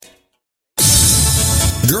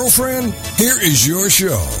Girlfriend, here is your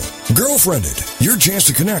show. Girlfriended, your chance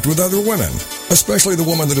to connect with other women, especially the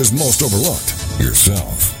woman that is most overlooked,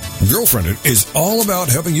 yourself. Girlfriended is all about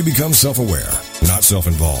helping you become self-aware, not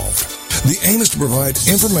self-involved. The aim is to provide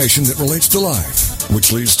information that relates to life,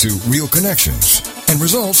 which leads to real connections and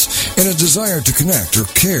results in a desire to connect or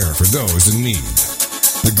care for those in need.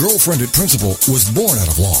 The Girlfriended principle was born out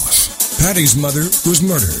of loss. Patty's mother was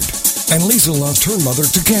murdered, and Lisa lost her mother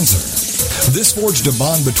to cancer. This forged a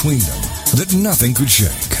bond between them that nothing could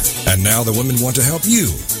shake. And now the women want to help you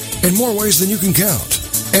in more ways than you can count.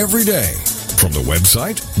 Every day. From the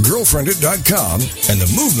website, girlfriendit.com, and the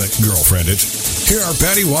movement Girlfriendit, here are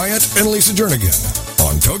Patty Wyatt and Lisa Jernigan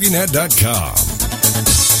on TogiNet.com.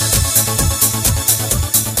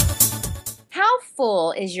 How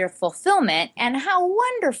full is your fulfillment, and how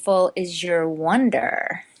wonderful is your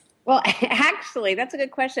wonder? Well, actually, that's a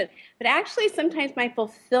good question. But actually, sometimes my full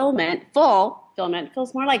fulfillment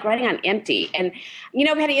feels more like running on empty. And, you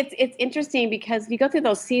know, Patty, it's interesting because you go through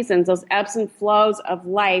those seasons, those ebbs and flows of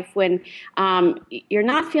life when you're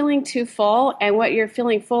not feeling too full, and what you're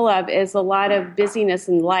feeling full of is a lot of busyness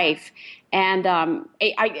in life. And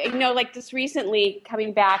I you know, like just recently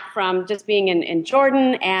coming back from just being in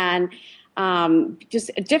Jordan and just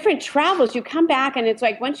different travels, you come back and it's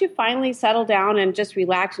like once you finally settle down and just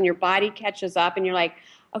relax and your body catches up and you're like,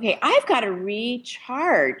 okay, I've got to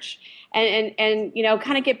recharge and you know,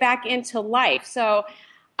 kind of get back into life. So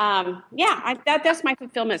that's my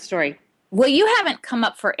fulfillment story. Well, you haven't come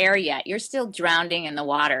up for air yet. You're still drowning in the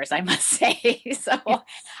waters, I must say. So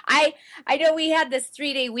I know we had this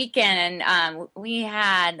 3-day weekend, and we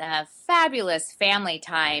had a fabulous family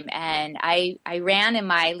time. And I ran in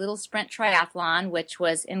my little sprint triathlon, which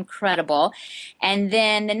was incredible. And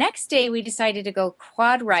then the next day we decided to go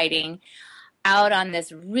quad riding out on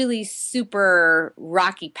this really super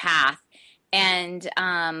rocky path. And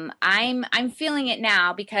I'm feeling it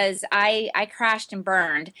now because I crashed and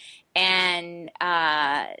burned. And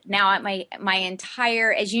now my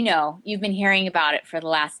entire, as you know, you've been hearing about it for the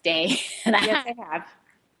last day. And yes, I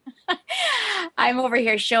have. I'm over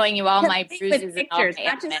here showing you all my bruises with pictures, and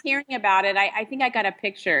all not just hearing about it. I think I got a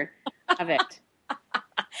picture of it.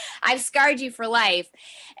 I've scarred you for life,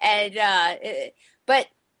 and but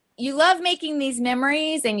you love making these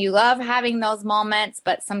memories and you love having those moments.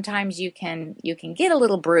 But sometimes you can get a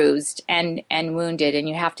little bruised and wounded, and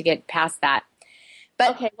you have to get past that.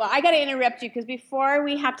 But, okay, well, I got to interrupt you because before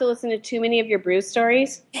we have to listen to too many of your bruise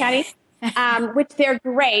stories, Patty, which they're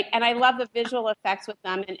great, and I love the visual effects with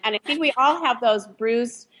them, and I think we all have those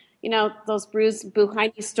bruise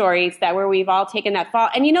behind these stories that where we've all taken that fall.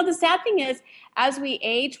 And you know, the sad thing is, as we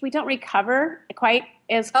age, we don't recover quite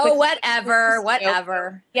as quick. Oh,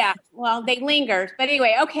 whatever. Yeah, well, they linger. But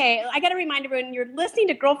anyway, okay, I got to remind everyone, you're listening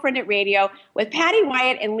to Girlfriended Radio with Patty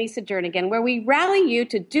Wyatt and Lisa Jernigan, where we rally you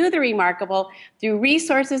to do the remarkable through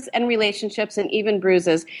resources and relationships and even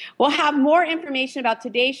bruises. We'll have more information about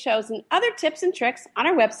today's shows and other tips and tricks on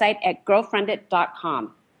our website at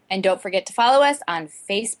girlfriendit.com. And don't forget to follow us on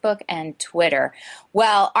Facebook and Twitter.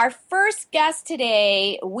 Well, our first guest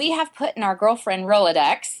today, we have put in our girlfriend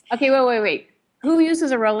Rolodex. Okay, wait. Who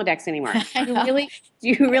uses a Rolodex anymore? Do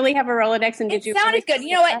you really have a Rolodex? And it sounded good.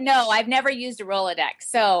 You know what? No, I've never used a Rolodex.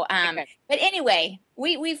 So, okay. But anyway,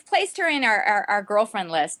 we've placed her in our girlfriend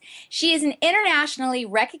list. She is an internationally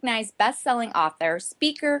recognized best-selling author,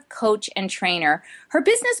 speaker, coach, and trainer. Her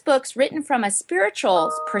business books, written from a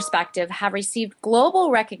spiritual perspective, have received global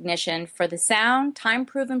recognition for the sound,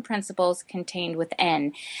 time-proven principles contained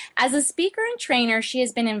within. As a speaker and trainer, she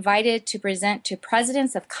has been invited to present to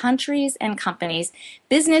presidents of countries and companies,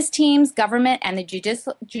 business teams, government, and the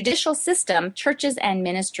judicial system, churches and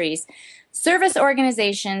ministries, service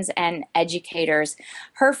organizations, and educators.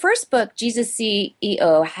 Her first book, Jesus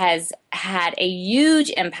CEO, has had a huge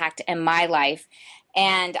impact in my life.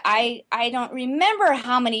 And I don't remember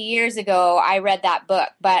how many years ago I read that book,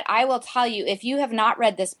 but I will tell you, if you have not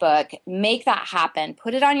read this book, make that happen.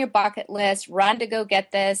 Put it on your bucket list. Run to go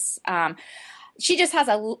get this. She just has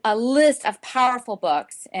a list of powerful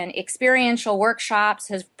books, and experiential workshops,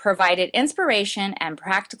 has provided inspiration and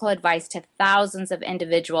practical advice to thousands of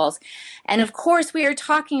individuals. And of course, we are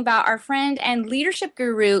talking about our friend and leadership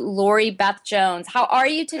guru, Lori Beth Jones. How are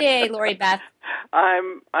you today, Lori Beth?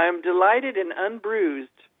 I'm delighted and unbruised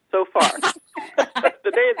so far.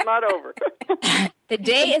 The day is not over. The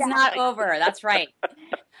day is not over. That's right.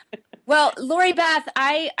 Well, Lori Beth,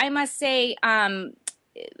 I must say,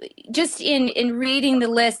 just in reading the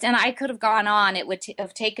list, and I could have gone on, it would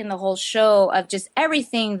have taken the whole show of just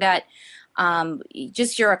everything that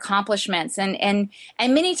just your accomplishments. And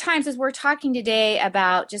many times as we're talking today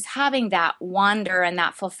about just having that wonder and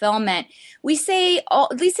that fulfillment, we say,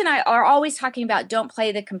 Lisa and I are always talking about don't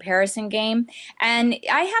play the comparison game. And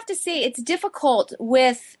I have to say it's difficult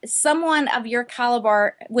with someone of your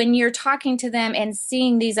caliber when you're talking to them and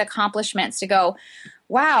seeing these accomplishments to go,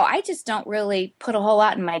 wow, I just don't really put a whole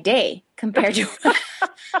lot in my day compared to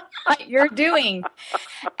what you're doing.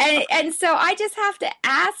 And so I just have to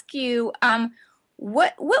ask you,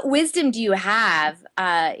 what wisdom do you have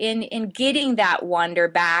in getting that wonder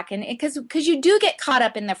back? And because you do get caught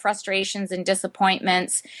up in the frustrations and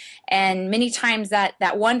disappointments, and many times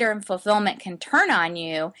that wonder and fulfillment can turn on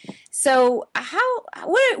you. So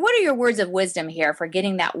what are your words of wisdom here for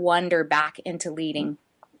getting that wonder back into leading?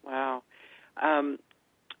 Wow.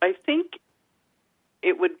 I think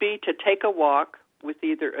it would be to take a walk with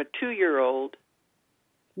either a 2-year-old,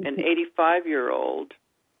 an 85-year-old,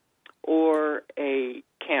 or a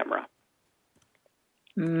camera.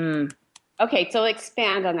 Okay, so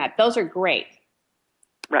expand on that. Those are great.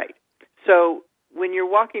 Right. So when you're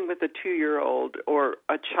walking with a 2-year-old or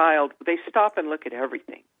a child, they stop and look at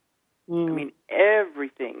everything. I mean,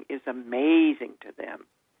 everything is amazing to them.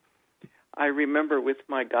 I remember with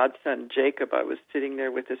my godson, Jacob, I was sitting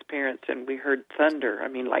there with his parents, and we heard thunder. I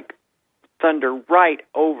mean, like thunder right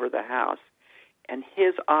over the house. And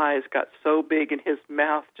his eyes got so big, and his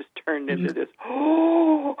mouth just turned into this,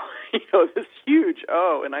 this huge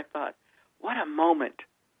oh. And I thought, what a moment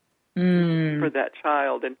for that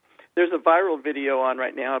child. And there's a viral video on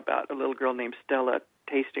right now about a little girl named Stella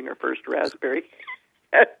tasting her first raspberry.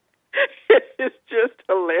 It's just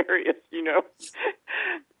hilarious,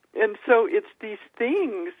 And so it's these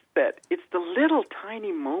things it's the little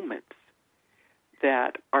tiny moments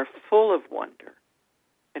that are full of wonder.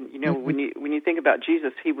 And, when you think about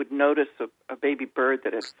Jesus, he would notice a baby bird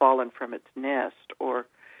that had fallen from its nest, or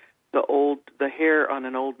the hair on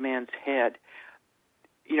an old man's head.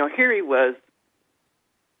 Here he was,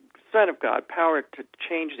 Son of God, power to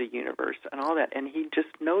change the universe and all that, and he just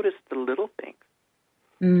noticed the little things.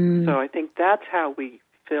 So I think that's how we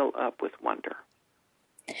fill up with wonder.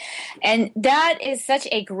 And that is such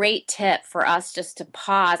a great tip for us just to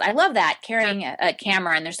pause. I love that, carrying a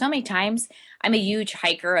camera. And there's so many times, I'm a huge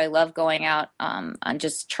hiker. I love going out on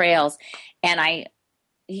just trails. And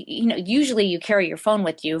usually you carry your phone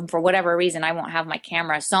with you. For whatever reason, I won't have my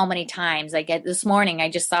camera so many times. This morning, I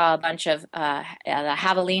just saw a bunch of the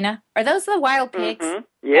javelina. Are those the wild pigs?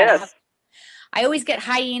 Mm-hmm. Yes. I always get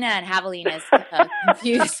hyena and javelinas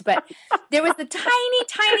confused, but there was a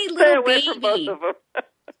tiny little baby. From both of them.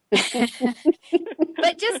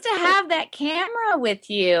 But just to have that camera with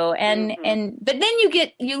you, but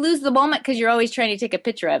then you lose the moment because you're always trying to take a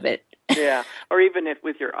picture of it. Yeah, or even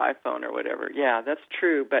with your iPhone or whatever. Yeah, that's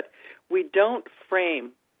true. But we don't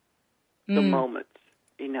frame the moments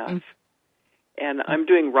enough. And I'm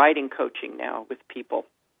doing writing coaching now with people.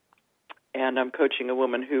 And I'm coaching a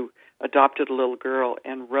woman who adopted a little girl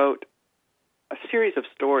and wrote a series of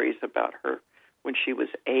stories about her when she was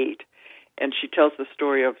 8. And she tells the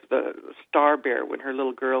story of the star bear when her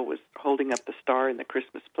little girl was holding up the star in the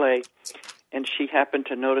Christmas play, and she happened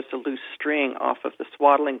to notice a loose string off of the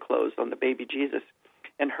swaddling clothes on the baby Jesus.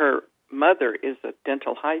 And her mother is a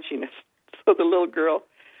dental hygienist, so the little girl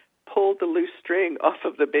pulled the loose string off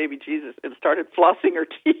of the baby Jesus and started flossing her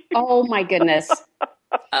teeth. Oh, my goodness.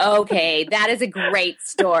 Okay, that is a great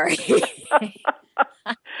story.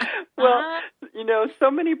 Well, so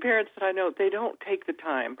many parents that I know, they don't take the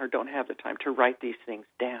time or don't have the time to write these things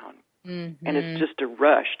down. Mm-hmm. And it's just a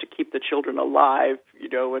rush to keep the children alive,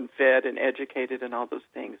 and fed and educated and all those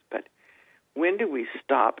things. But when do we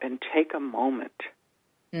stop and take a moment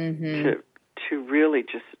to really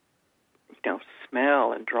just,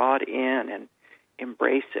 smell and draw it in and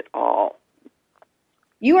embrace it all?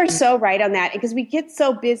 You are so right on that, because we get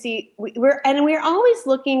so busy. We're always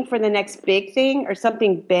looking for the next big thing or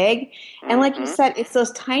something big. And like you said, it's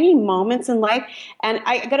those tiny moments in life. And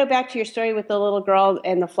I got to go back to your story with the little girl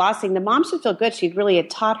and the flossing. The mom should feel good. She really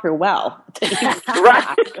had taught her well.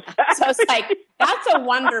 Right. So it's like, that's a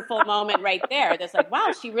wonderful moment right there. That's like,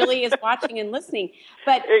 wow, she really is watching and listening.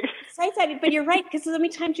 But besides that, but you're right, because so many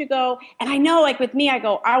times you go, and I know, like with me, I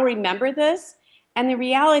go, I'll remember this. And the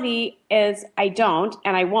reality is I don't,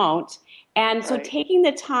 and I won't. And so taking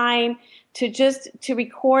the time to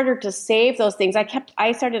record or to save those things,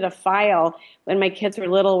 I started a file when my kids were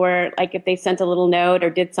little where, like, if they sent a little note or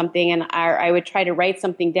did something, and I would try to write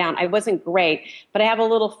something down. I wasn't great, but I have a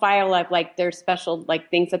little file of, like, their special, like,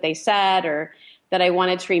 things that they said or that I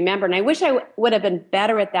wanted to remember. And I wish I would have been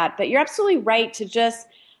better at that. But you're absolutely right to just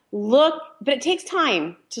look, but it takes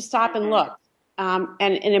time to stop and look and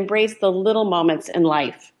embrace the little moments in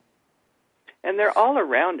life. And they're all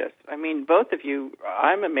around us. I mean, both of you,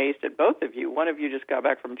 I'm amazed at both of you. One of you just got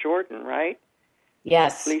back from Jordan, right?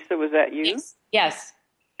 Yes. Lisa, was that you? Yes.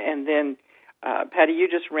 And then, Patty, you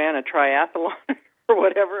just ran a triathlon or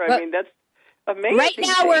whatever. I mean, that's amazing. Right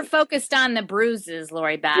now we're focused on the bruises,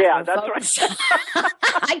 Lori Beth. Yeah, that's right.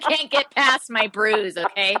 I can't get past my bruise,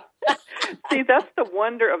 okay? See, that's the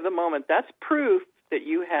wonder of the moment. That's proof that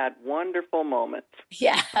you had wonderful moments.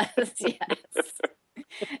 Yes.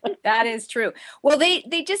 That is true. Well,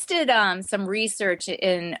 they just did some research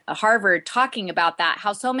in Harvard talking about that,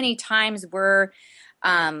 how so many times we're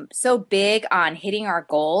so big on hitting our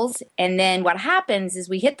goals. And then what happens is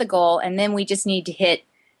we hit the goal and then we just need to hit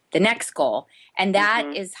the next goal. And that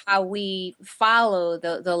is how we follow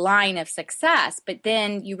the line of success. But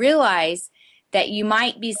then you realize that you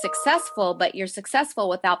might be successful, but you're successful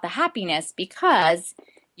without the happiness because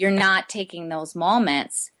you're not taking those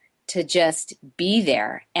moments to just be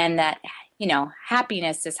there. And that,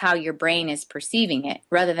 happiness is how your brain is perceiving it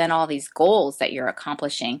rather than all these goals that you're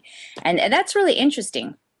accomplishing. And that's really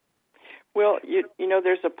interesting. Well,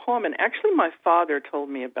 there's a poem, and actually my father told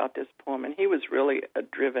me about this poem, and he was really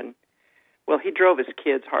he drove his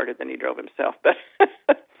kids harder than he drove himself. But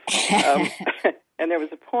and there was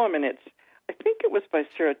a poem, and I think it was by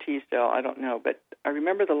Sarah Teasdale, I don't know, but I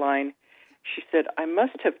remember the line. She said, "I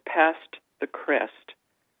must have passed the crest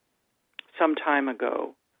some time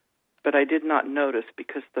ago, but I did not notice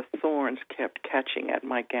because the thorns kept catching at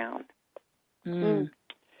my gown." And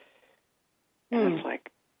it's like,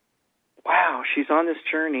 wow, she's on this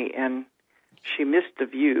journey, and she missed the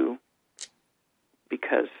view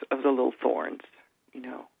because of the little thorns, and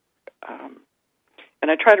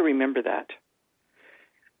I try to remember that.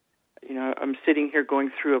 I'm sitting here going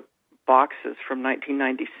through boxes from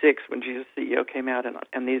 1996 when Jesus CEO came out,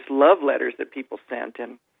 and these love letters that people sent,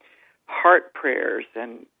 and heart prayers,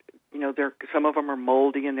 and some of them are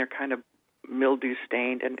moldy and they're kind of mildew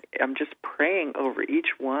stained, and I'm just praying over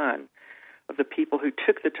each one of the people who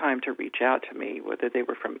took the time to reach out to me, whether they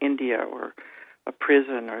were from India or a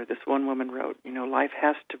prison, or this one woman wrote, life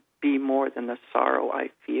has to be more than the sorrow I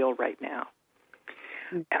feel right now.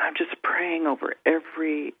 And I'm just praying over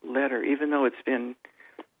every letter, even though it's been,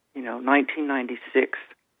 1996.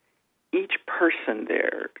 Each person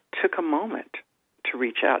there took a moment to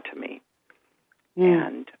reach out to me.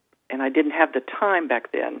 And I didn't have the time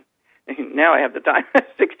back then. Now I have the time,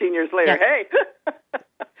 16 years later. Yeah. Hey!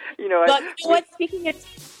 Speaking of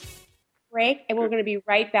break, and we're going to be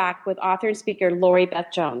right back with author and speaker Lori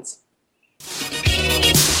Beth Jones.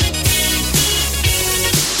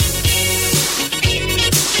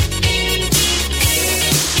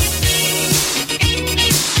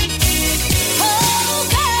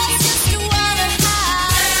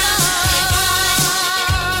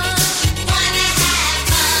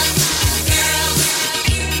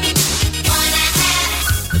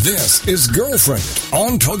 This is Girlfriended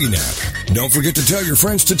on TogiNet. Don't forget to tell your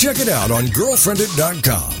friends to check it out on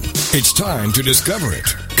girlfriended.com. It's time to discover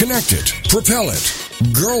it, connect it, propel it.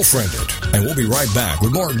 Girlfriended. And we'll be right back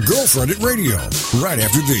with more Girlfriended Radio right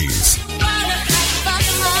after these.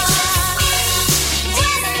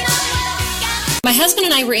 My husband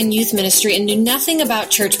and I were in youth ministry and knew nothing about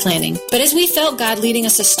church planting. But as we felt God leading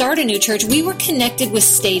us to start a new church, we were connected with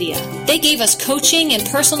Stadia. They gave us coaching and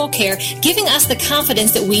personal care, giving us the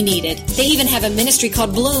confidence that we needed. They even have a ministry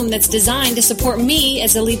called Bloom that's designed to support me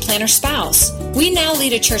as a lead planner spouse. We now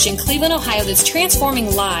lead a church in Cleveland, Ohio that's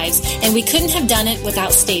transforming lives, and we couldn't have done it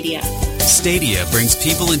without Stadia. Stadia brings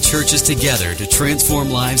people and churches together to transform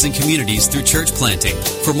lives and communities through church planting.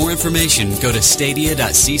 For more information, go to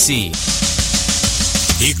stadia.cc.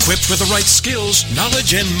 Equipped with the right skills,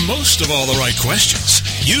 knowledge, and most of all the right questions,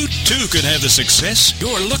 you too could have the success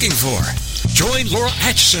you're looking for. Join Laura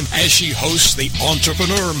Atchison as she hosts the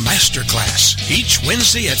Entrepreneur Masterclass each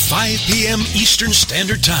Wednesday at 5 p.m. Eastern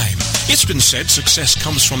Standard Time. It's been said success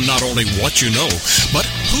comes from not only what you know, but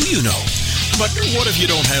who you know. But what if you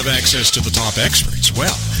don't have access to the top experts?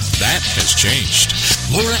 Well, that has changed.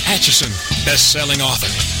 Laura Atchison, best-selling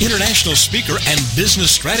author, international speaker, and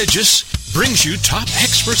business strategist, brings you top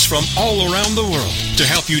experts from all around the world to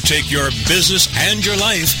help you take your business and your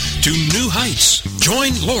life to new heights.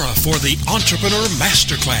 Join Laura for the Entrepreneur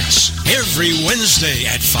Masterclass every Wednesday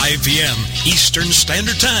at 5 p.m. Eastern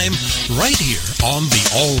Standard Time, right here on the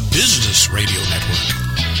All Business Radio Network.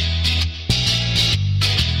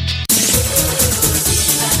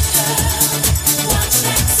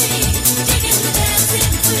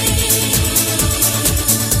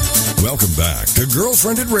 Welcome back to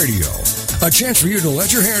Girlfriended Radio. A chance for you to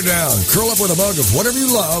let your hair down, curl up with a mug of whatever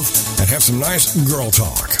you love, and have some nice girl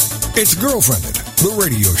talk. It's Girlfriended, the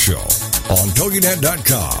radio show on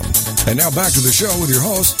TogiNet.com. And now back to the show with your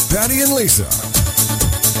hosts, Patty and Lisa.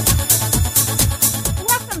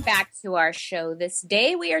 Welcome back to our show this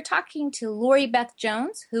day. We are talking to Lori Beth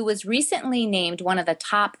Jones, who was recently named one of the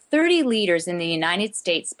top 30 leaders in the United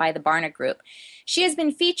States by the Barna Group. She has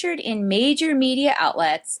been featured in major media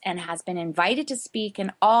outlets and has been invited to speak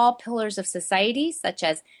in all pillars of society, such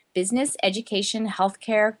as business, education,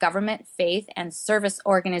 healthcare, government, faith, and service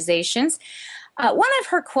organizations. One of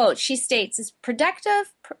her quotes, she states, is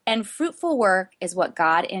productive and fruitful work is what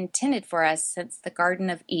God intended for us since the Garden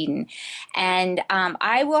of Eden. And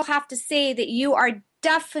I will have to say that you are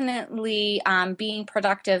definitely being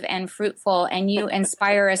productive and fruitful, and you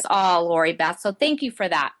inspire us all, Lori Beth. So thank you for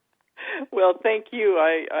that. Well, thank you.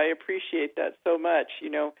 I appreciate that so much. You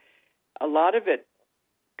know, a lot of it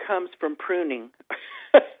comes from pruning.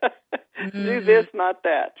 Do this, not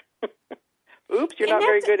that. Oops, you're not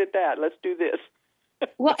very good at that. Let's do this.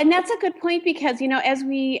 Well, and that's a good point because, you know, as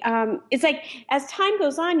we, it's like as time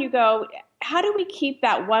goes on, you go, how do we keep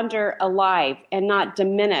that wonder alive and not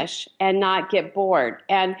diminish and not get bored?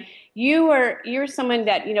 And you're someone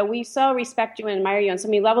that, you know, we so respect you and admire you on so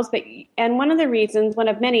many levels, and one of the reasons, one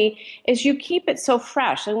of many, is you keep it so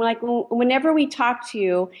fresh. And like whenever we talk to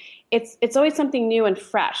you, it's always something new and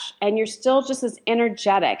fresh, and you're still just as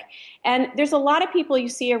energetic. And there's a lot of people you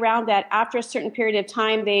see around that after a certain period of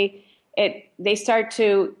time, they start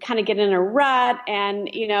to kind of get in a rut, and,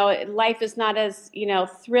 you know, life is not as, you know,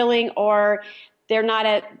 thrilling, or they don't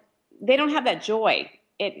have that joy.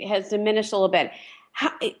 It has diminished a little bit.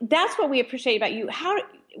 That's what we appreciate about you.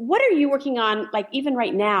 What are you working on, like even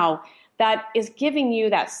right now, that is giving you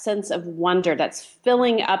that sense of wonder, that's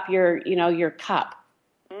filling up your cup?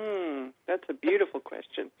 That's a beautiful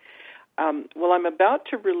question. Well, I'm about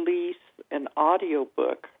to release an audio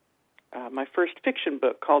book, my first fiction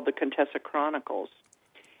book called The Contessa Chronicles.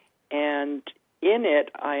 And in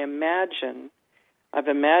it, I've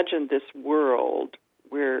imagined this world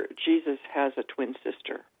where Jesus has a twin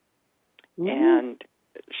sister. Mm-hmm. And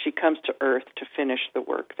she comes to earth to finish the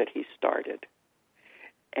work that he started.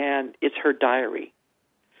 And it's her diary.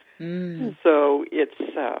 Mm. So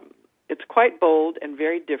it's quite bold and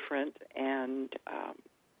very different, and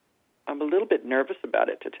I'm a little bit nervous about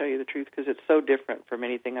it, to tell you the truth, because it's so different from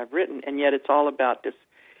anything I've written, and yet it's all about this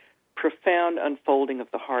profound unfolding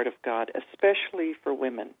of the heart of God, especially for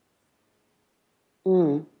women.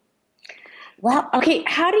 Mm. Well, okay,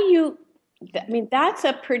 how do you, I mean, that's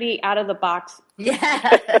a pretty out-of-the-box.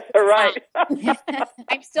 Yeah. Right.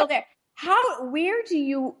 I'm still there. Where do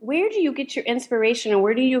you get your inspiration, and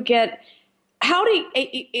where do you get...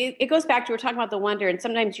 it goes back to, we're talking about the wonder, and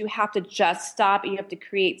sometimes you have to just stop and you have to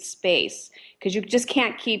create space, because you just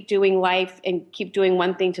can't keep doing life and keep doing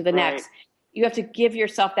one thing to the next. You have to give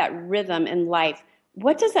yourself that rhythm in life.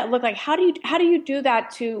 What does that look like? How do you do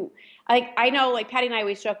that to, like, I know, like Patty and I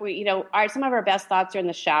always joke, some of our best thoughts are in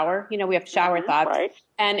the shower. You know, we have shower thoughts, right.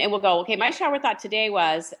 And we'll go, okay, my shower thought today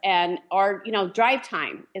was, or drive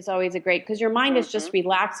time is always a great, because your mind is just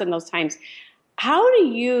relaxed in those times. How do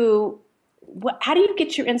you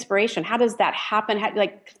get your inspiration? How does that happen?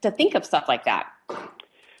 To think of stuff like that?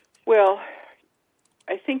 Well,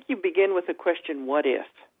 I think you begin with the question, what if?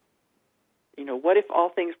 What if all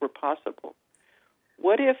things were possible?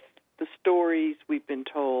 What if the stories we've been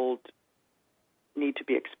told need to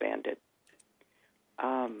be expanded?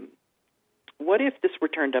 What if this were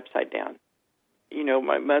turned upside down?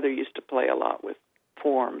 My mother used to play a lot with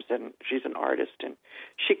forms, and she's an artist, and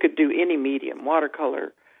she could do any medium,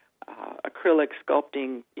 watercolor, acrylic,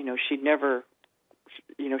 sculpting. She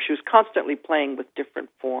was constantly playing with different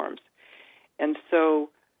forms. And so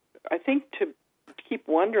I think to keep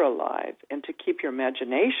wonder alive and to keep your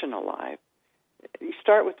imagination alive, you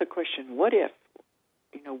start with the question, what if?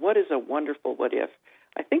 What is a wonderful what if?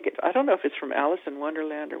 I don't know if it's from Alice in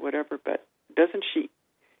Wonderland or whatever, but doesn't she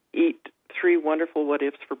eat 3 wonderful what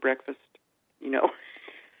ifs for breakfast?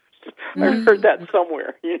 I've heard that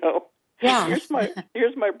somewhere, Yeah.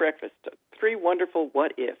 Here's my breakfast. 3 wonderful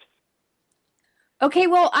what ifs. Okay,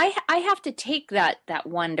 well, I have to take that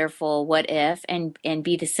wonderful what if and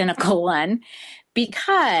be the cynical one,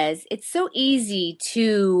 because it's so easy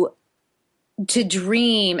to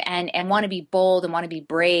dream and want to be bold and want to be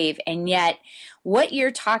brave, and yet what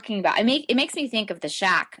you're talking about, it makes me think of The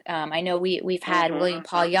Shack. I know we've had William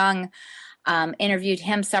Paul Young. Interviewed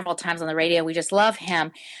him several times on the radio. We just love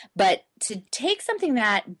him. But to take something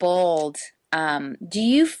that bold, do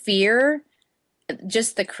you fear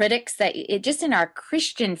just the critics that just in our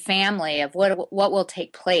Christian family of what will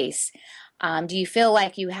take place? Do you feel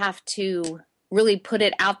like you have to really put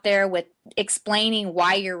it out there with explaining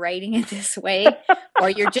why you're writing it this way, or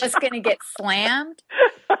you're just going to get slammed?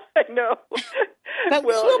 I know. But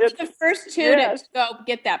we'll be the first two to go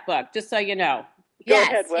get that book, just so you know. Go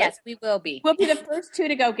ahead, what? Yes, we will be. We'll be the first two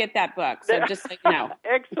to go get that book, so just so you know.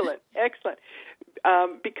 Excellent.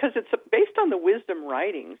 Because it's based on the wisdom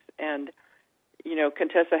writings, and, you know,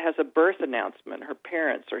 Contessa has a birth announcement. Her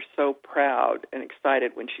parents are so proud and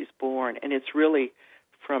excited when she's born, and it's really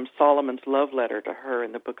from Solomon's love letter to her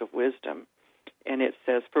in the Book of Wisdom. And it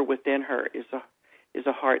says, "For within her is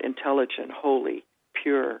a heart intelligent, holy,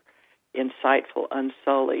 pure, insightful,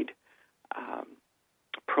 unsullied,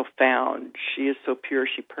 profound. She is so pure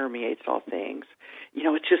she permeates all things." You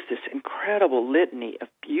know, it's just this incredible litany of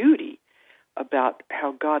beauty about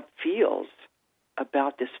how God feels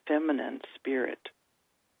about this feminine spirit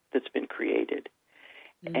that's been created.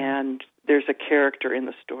 Mm-hmm. And there's a character in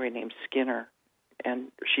the story named Skinner,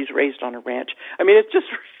 and she's raised on a ranch. I mean, it's just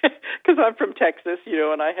because I'm from Texas, you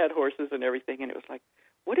know, and I had horses and everything, and it was like,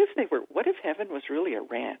 what if heaven was really a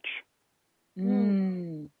ranch?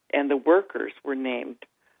 Mm. And the workers were named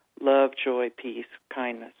love, joy, peace,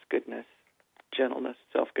 kindness, goodness, gentleness,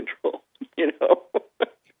 self-control, you know.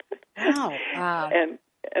 Wow.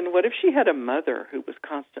 And what if she had a mother who was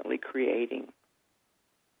constantly creating,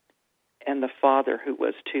 and the father who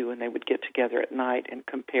was too, and they would get together at night and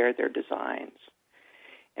compare their designs?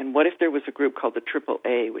 And what if there was a group called the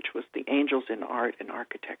AAA, which was the Angels in Art and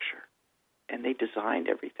Architecture, and they designed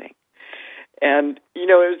everything? And, you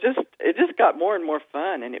know, it just got more and more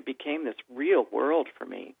fun, and it became this real world for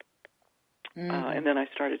me. Mm-hmm. And then I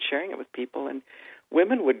started sharing it with people, and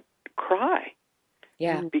women would cry.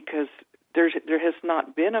 Yeah. Because there has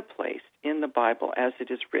not been a place in the Bible as it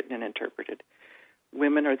is written and interpreted.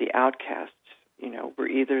 Women are the outcasts. You know, we're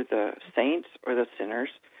either the saints or the sinners.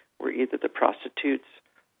 We're either the prostitutes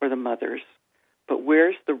or the mothers. But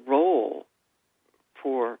where's the role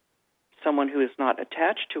for someone who is not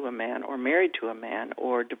attached to a man or married to a man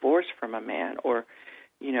or divorced from a man, or,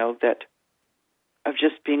 you know, that of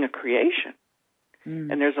just being a creation?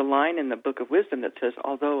 Mm. And there's a line in the Book of Wisdom that says,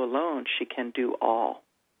 although alone, she can do all.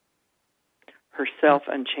 Herself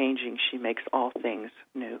unchanging, she makes all things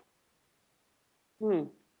new.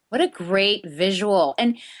 What a great visual.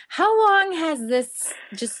 And how long has this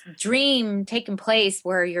just dream taken place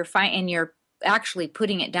where you're you're actually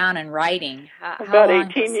putting it down and writing? About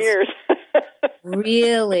 18 years.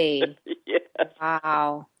 Really? Yes.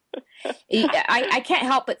 Wow. I can't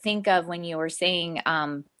help but think of when you were saying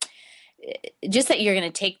just that you're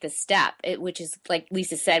going to take the step, which is, like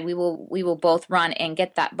Lisa said, we will both run and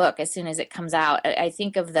get that book as soon as it comes out. I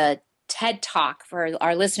think of the TED Talk for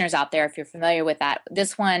our listeners out there, if you're familiar with that.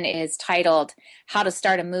 This one is titled How to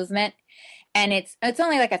Start a Movement. And it's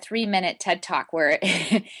only like a 3-minute TED Talk where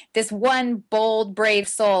this one bold, brave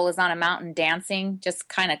soul is on a mountain dancing, just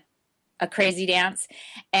kind of a crazy dance.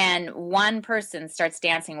 And one person starts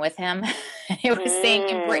dancing with him. It was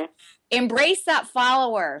saying, embrace that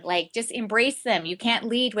follower. Like, just embrace them. You can't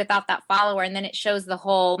lead without that follower. And then it shows the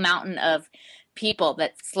whole mountain of people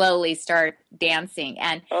that slowly start dancing.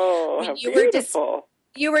 And how beautiful.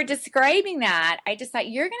 You were describing that, I just thought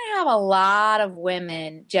you're going to have a lot of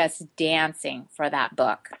women just dancing for that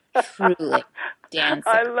book. Truly dancing.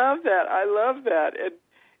 I love that.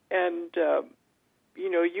 And you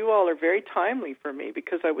know, you all are very timely for me,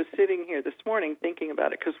 because I was sitting here this morning thinking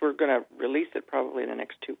about it, because we're going to release it probably in the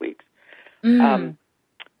next 2 weeks. And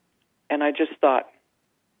I just thought,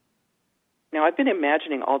 now I've been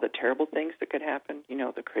imagining all the terrible things that could happen, you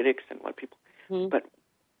know, the critics and what people, but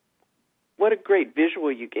what a great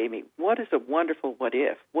visual you gave me. What is a wonderful what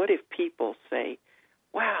if? What if people say,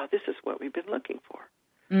 wow, this is what we've been looking for.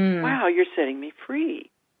 Wow, you're setting me free.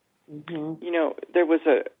 Mm-hmm. You know, there was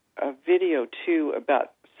a video, too,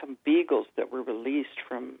 about some beagles that were released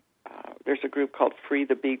from, there's a group called Free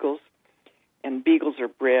the Beagles, and beagles are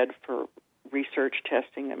bred for research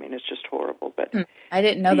testing. I mean, it's just horrible. But I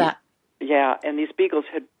didn't know that. Yeah, and these beagles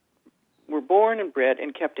were born and bred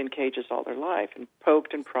and kept in cages all their life, and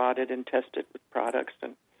poked and prodded and tested with products.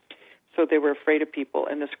 And so they were afraid of people,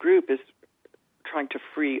 and this group is trying to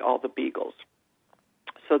free all the beagles.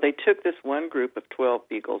 So they took this one group of 12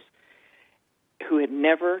 beagles who had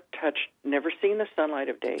never seen the sunlight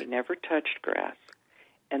of day, never touched grass,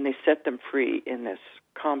 and they set them free in this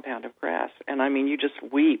compound of grass. And I mean, you just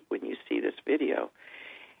weep when you see this video.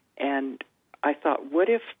 And I thought, what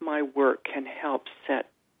if my work can help set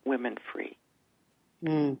women free?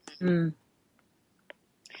 You know,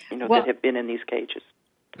 that have been in these cages.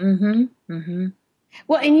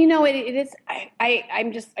 Well, and you know, it is.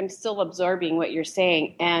 I'm still absorbing what you're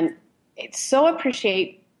saying, and so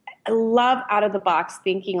appreciate, I love out-of-the-box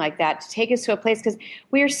thinking like that to take us to a place, because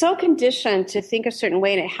we are so conditioned to think a certain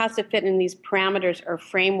way, and it has to fit in these parameters or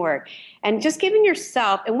framework. And just giving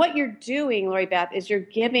yourself, and what you're doing, Lori Beth, is you're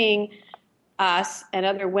giving us and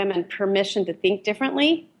other women permission to think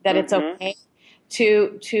differently, that it's okay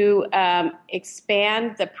to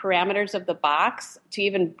expand the parameters of the box, to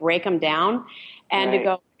even break them down, and to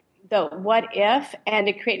go, the what if, and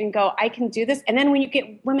to create and go, I can do this. And then when you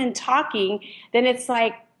get women talking, then it's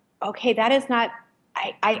like, okay, that is not,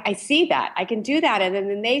 I see that. I can do that. And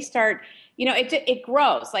then they start, it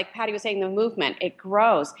grows. Like Patty was saying, the movement, it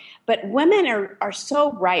grows. But women are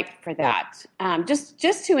so ripe for that.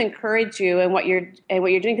 Just to encourage you in what you're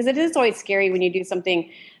doing, because it is always scary when you do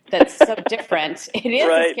something that's so different. It is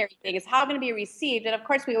a scary thing. It's how going to be received. And of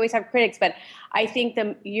course, we always have critics, but I think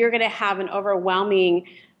you're going to have an overwhelming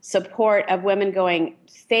support of women going,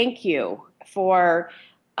 thank you for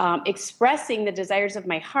expressing the desires of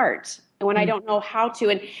my heart, and when I don't know how to.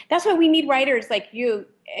 And that's why we need writers like you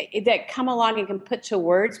that come along and can put to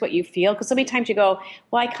words what you feel, because so many times you go,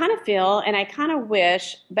 well, I kind of feel and I kind of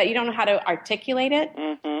wish, but you don't know how to articulate it.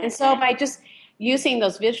 And so by just using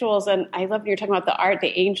those visuals, and I love when you're talking about the art,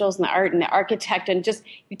 the angels and the art and the architect, and just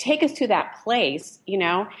you take us to that place,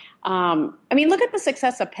 I mean, look at the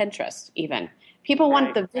success of Pinterest even. People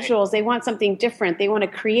want the visuals. They want something different. They want to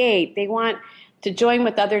create. They want to join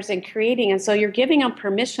with others in creating. And so you're giving them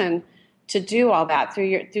permission to do all that through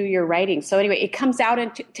your writing. So anyway, it comes out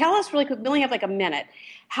and tell us really quick, we only have like a minute.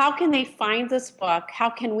 How can they find this book? How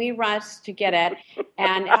can we rush to get it?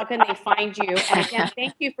 And how can they find you? And again,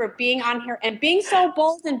 thank you for being on here and being so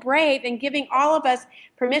bold and brave and giving all of us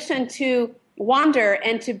permission to wander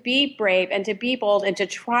and to be brave and to be bold and to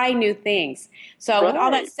try new things. So with all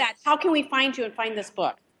that said, how can we find you and find this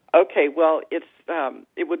book? Okay, well, it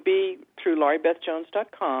would be through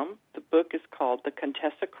LoriBethJones.com. The book is called The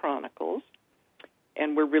Contessa Chronicles,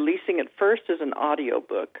 and we're releasing it first as an audio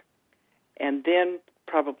book, and then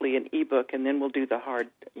probably an ebook, and then we'll do the hard,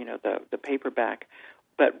 the paperback.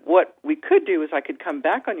 But what we could do is I could come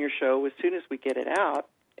back on your show as soon as we get it out,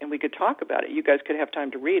 and we could talk about it. You guys could have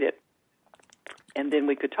time to read it, and then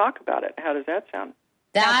we could talk about it. How does that sound?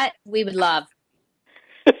 That we would love.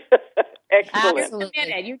 Excellent.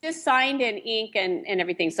 Absolutely. You just signed in ink and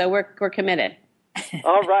everything, so we're committed.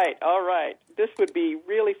 All right. This would be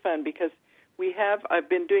really fun because I've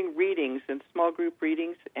been doing readings and small group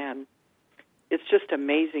readings, and it's just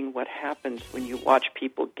amazing what happens when you watch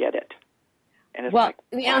people get it. And it's wow.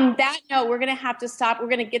 On that note, we're going to have to stop. We're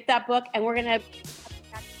going to get that book, and we're going to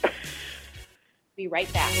be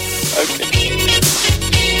right back. Okay.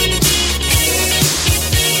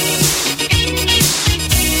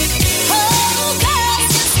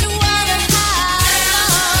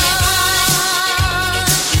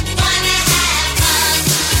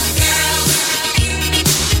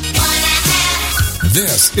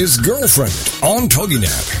 This is Girlfriended on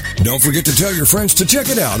TogiNet. Don't forget to tell your friends to check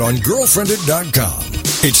it out on Girlfriended.com.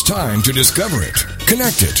 It's time to discover it,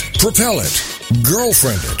 connect it, propel it,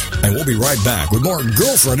 Girlfriended. And we'll be right back with more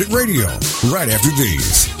Girlfriended Radio right after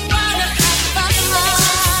these.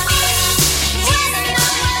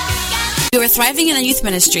 We were thriving in a youth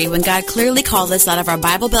ministry when God clearly called us out of our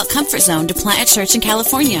Bible Belt comfort zone to plant a church in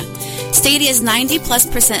California. Stadia's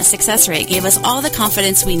 90+% success rate gave us all the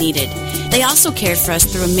confidence we needed. They also cared for us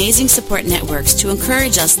through amazing support networks to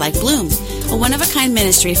encourage us, like Bloom, a one-of-a-kind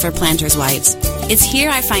ministry for planters' wives. It's here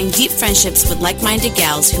I find deep friendships with like-minded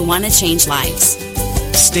gals who want to change lives.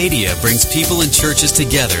 Stadia brings people and churches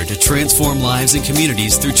together to transform lives and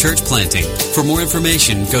communities through church planting. For more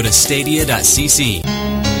information, go to stadia.cc.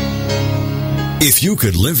 If you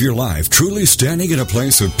could live your life truly standing in a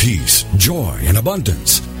place of peace, joy, and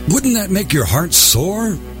abundance, wouldn't that make your heart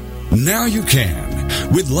soar? Now you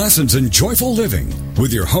can, with Lessons in Joyful Living,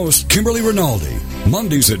 with your host, Kimberly Rinaldi,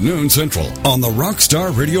 Mondays at noon Central on the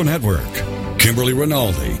Rockstar Radio Network. Kimberly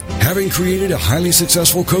Rinaldi, having created a highly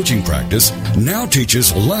successful coaching practice, now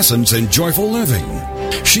teaches Lessons in Joyful Living.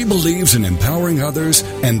 She believes in empowering others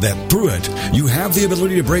and that through it, you have the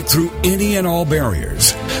ability to break through any and all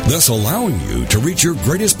barriers, thus allowing you to reach your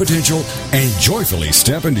greatest potential and joyfully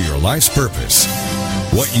step into your life's purpose.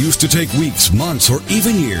 What used to take weeks, months, or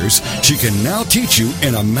even years, she can now teach you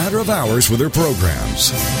in a matter of hours with her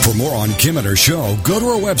programs. For more on Kim and her show, go to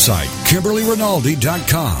her website,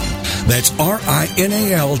 KimberlyRinaldi.com. That's RINALDI.com.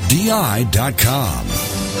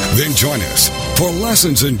 Then join us for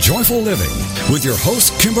Lessons in Joyful Living with your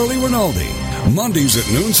host, Kimberly Rinaldi, Mondays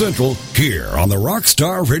at noon Central, here on the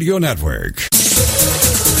Rockstar Radio Network.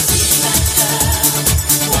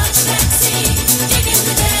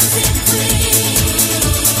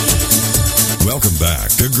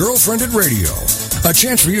 Girlfriended Radio. A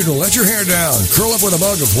chance for you to let your hair down, curl up with a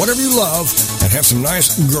mug of whatever you love, and have some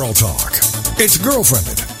nice girl talk. It's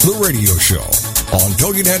Girlfriended, the radio show on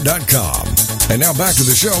TogiNet.com. And now back to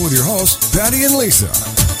the show with your hosts, Patty and Lisa.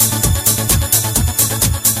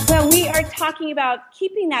 Well, we are talking about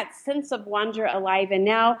keeping that sense of wonder alive. And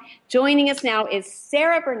now, joining us now is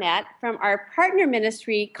Sarah Burnett from our partner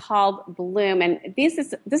ministry called Bloom. And this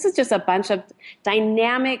is just a bunch of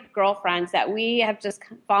dynamic girlfriends that we have just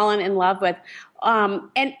fallen in love with.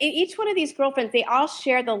 And each one of these girlfriends, they all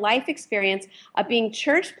share the life experience of being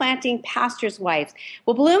church planting pastors' wives.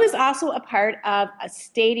 Well, Bloom is also a part of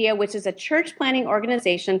Stadia, which is a church planting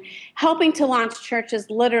organization helping to launch churches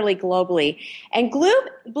literally globally. And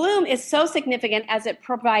Bloom is so significant as it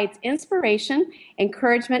provides inspiration,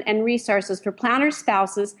 encouragement, and resources for planter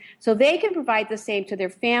spouses so they can provide the same to their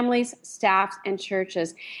families, staffs, and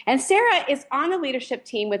churches. And Sarah is on the leadership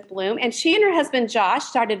team with Bloom, and she and her husband Josh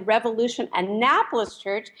started Revolution Annapolis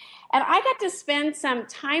Church. And I got to spend some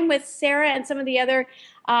time with Sarah and some of the other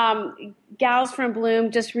gals from Bloom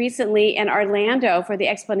just recently in Orlando for the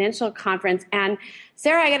Exponential Conference. And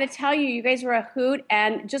Sarah, I got to tell you, you guys were a hoot,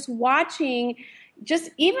 and just watching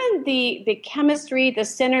just even the chemistry, the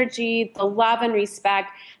synergy, the love and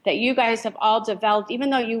respect that you guys have all developed,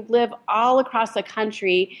 even though you live all across the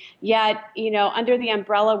country, yet, under the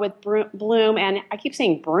umbrella with Bloom, and I keep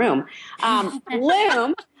saying Broom,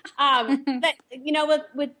 Bloom,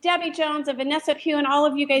 with Debbie Jones and Vanessa Pugh and all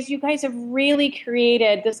of you guys have really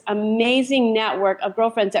created this amazing network of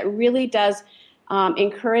girlfriends that really does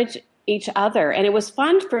encourage each other. And it was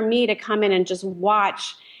fun for me to come in and just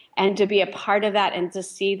watch and to be a part of that and to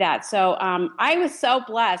see that. So I was so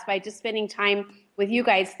blessed by just spending time with you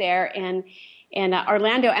guys there in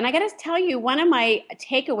Orlando. And I got to tell you, one of my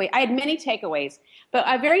takeaways, I had many takeaways, but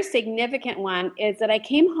a very significant one is that I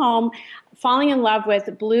came home falling in love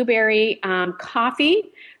with blueberry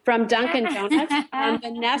coffee from Dunkin' Donuts. And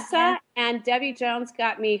Vanessa and Debbie Jones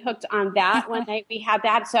got me hooked on that one night we had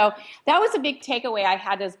that. So that was a big takeaway I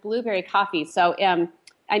had, is blueberry coffee. So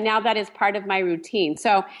and now that is part of my routine.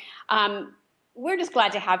 So we're just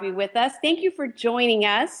glad to have you with us. Thank you for joining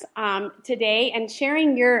us today and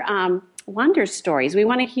sharing your wonder stories. We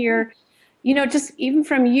want to hear, just even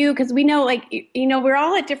from you, because we know, we're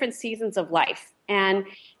all at different seasons of life, and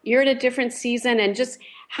you're at a different season. And just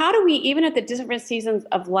how do we, even at the different seasons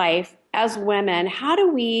of life as women, how do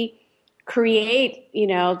we create,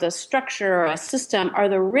 the structure or a system or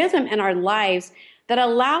the rhythm in our lives that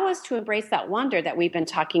allow us to embrace that wonder that we've been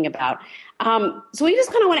talking about? So we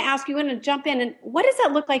just kind of want to ask you, to jump in, and what does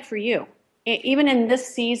that look like for you, even in this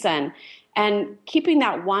season, and keeping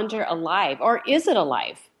that wonder alive, or is it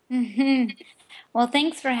alive? Mm-hmm. Well,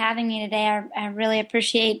 thanks for having me today. I really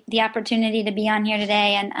appreciate the opportunity to be on here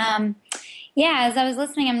today. And as I was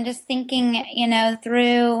listening, I'm just thinking,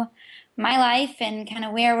 through my life and kind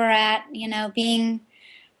of where we're at, being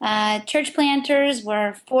church planters.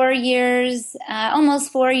 We're 4 years,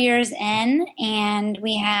 almost 4 years in, and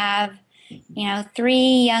we have, 3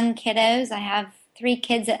 young kiddos. I have 3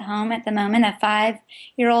 kids at home at the moment, a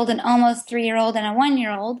 5-year-old, an almost 3-year-old, and a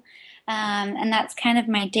 1-year-old. And that's kind of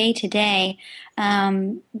my day to day.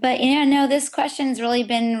 But, this question's really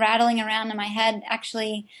been rattling around in my head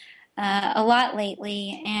actually a lot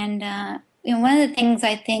lately. And, one of the things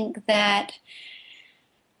I think that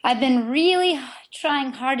I've been really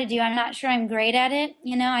trying hard to do, I'm not sure I'm great at it.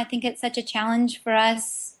 I think it's such a challenge for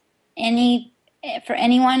us, for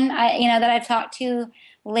anyone, that I've talked to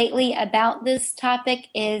lately about this topic,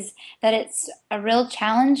 is that it's a real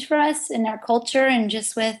challenge for us in our culture, and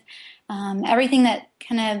just with everything that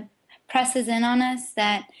kind of presses in on us,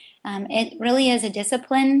 that it really is a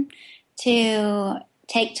discipline to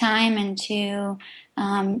take time and to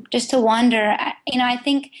just to wonder. I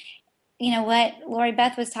think, what Lori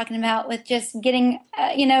Beth was talking about with just getting,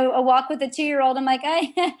 a walk with a 2-year-old. I'm like,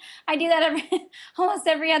 I do that almost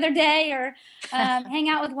every other day, or hang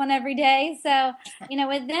out with one every day. So,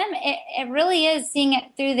 with them, it really is, seeing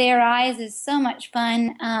it through their eyes is so much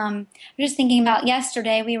fun. I'm just thinking about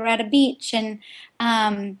yesterday, we were at a beach, and,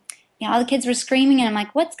 all the kids were screaming, and I'm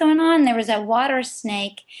like, what's going on? There was a water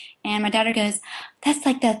snake, and my daughter goes, that's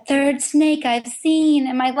like the 3rd snake I've seen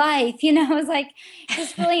in my life. It was like,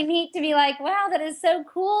 just really neat to be like, wow, that is so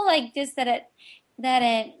cool. Like, just that it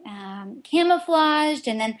camouflaged.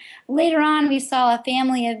 And then later on, we saw a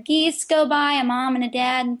family of geese go by, a mom and a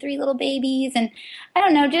dad and 3 little babies. And I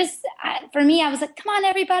don't know, for me, I was like, come on,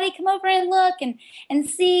 everybody, come over and look and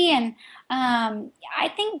see. And I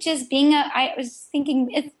think just I was thinking,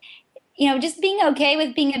 it's, just being okay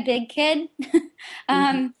with being a big kid,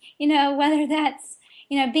 whether that's,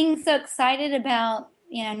 being so excited about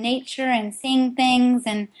nature and seeing things.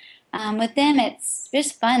 And with them, it's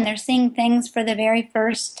just fun. They're seeing things for the very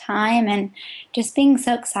first time and just being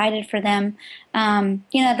so excited for them.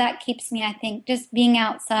 That keeps me, I think, just being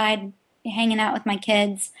outside, hanging out with my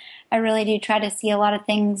kids. I really do try to see a lot of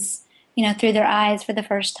things, through their eyes for the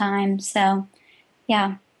first time. So,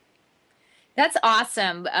 yeah. That's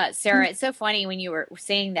awesome, Sarah. It's so funny when you were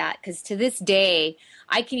saying that, because to this day,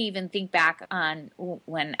 I can even think back on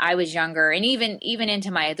when I was younger, and even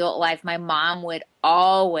into my adult life, my mom would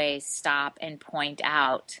always stop and point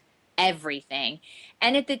out everything.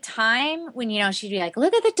 And at the time when, she'd be like,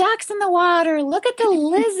 look at the ducks in the water, look at the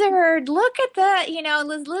lizard, look at the,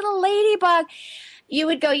 this little ladybug. You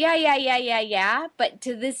would go, yeah. But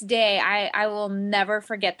to this day, I will never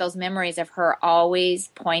forget those memories of her always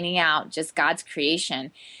pointing out just God's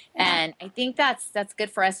creation. And I think that's good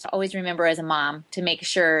for us to always remember as a mom, to make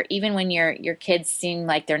sure even when your kids seem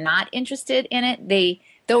like they're not interested in it,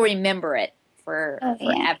 they'll remember it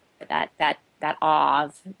forever. That awe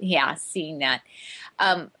of seeing that.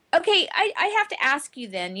 Okay, I have to ask you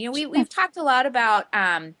then. We've talked a lot about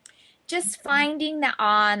just finding that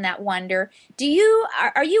awe and that wonder.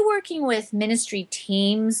 Are you working with ministry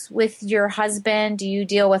teams with your husband? Do you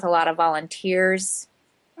deal with a lot of volunteers?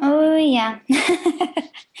 Oh, yeah.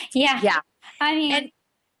 Yeah. I mean, and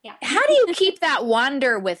how do you keep that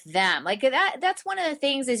wonder with them? Like that's one of the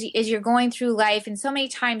things as you're going through life. And so many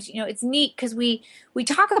times, it's neat because we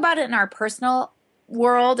talk about it in our personal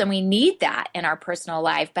world, and we need that in our personal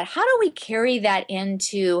life. But how do we carry that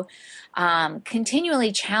into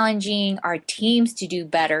continually challenging our teams to do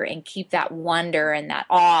better and keep that wonder and that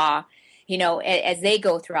awe, as they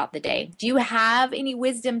go throughout the day? Do you have any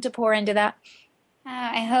wisdom to pour into that?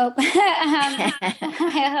 I hope. I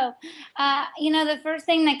hope. The first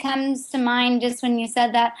thing that comes to mind just when you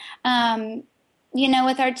said that,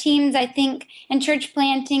 with our teams, I think in church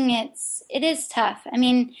planting, it is tough. I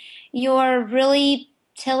mean, you're really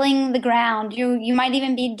tilling the ground. You might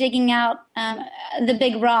even be digging out the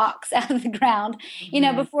big rocks out of the ground,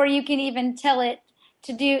 before you can even till it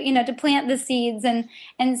to do, to plant the seeds.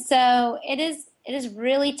 And so it is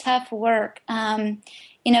really tough work.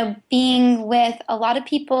 Being with a lot of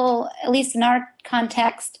people, at least in our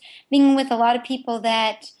context, being with a lot of people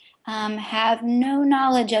that have no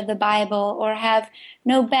knowledge of the Bible or have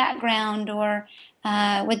no background or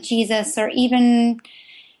with Jesus or even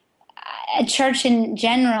a church in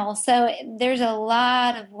general. So there's a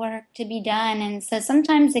lot of work to be done. And so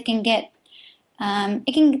sometimes it can get,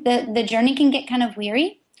 the journey can get kind of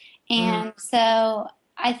weary. And so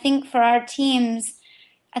I think for our teams,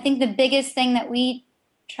 I think the biggest thing that we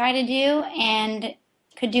try to do and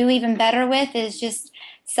could do even better with is just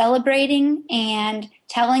celebrating and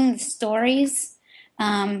telling the stories.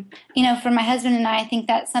 For my husband and I think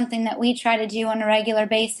that's something that we try to do on a regular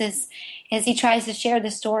basis, is he tries to share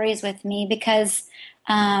the stories with me because,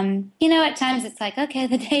 at times it's like, okay,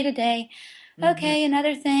 the day to day, okay,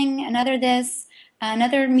 another thing, another this,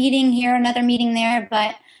 another meeting here, another meeting there.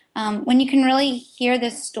 But when you can really hear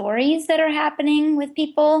the stories that are happening with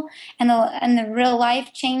people and the real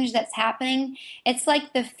life change that's happening, it's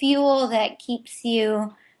like the fuel that keeps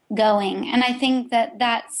you going. And I think that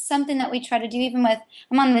that's something that we try to do even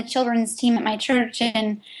I'm on the children's team at my church,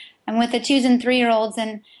 and I'm with the 2 and 3-year-olds,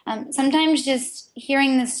 and sometimes just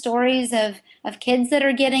hearing the stories of kids that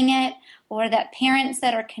are getting it, or that parents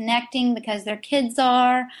that are connecting because their kids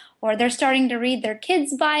are, or they're starting to read their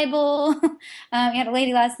kids' Bible. We had a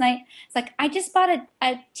lady last night. It's like, I just bought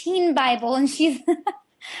a teen Bible, and she's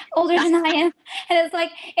older than I am. And it's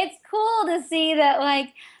like, it's cool to see that, like,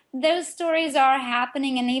 those stories are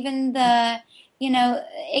happening, and even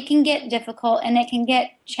it can get difficult and it can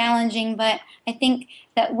get challenging. But I think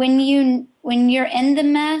that when you're in the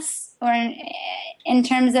mess, or in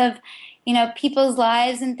terms of, people's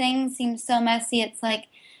lives and things seem so messy, it's like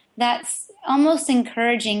that's almost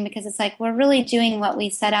encouraging, because it's like we're really doing what we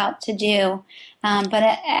set out to do.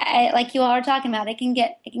 But like you all are talking about, it can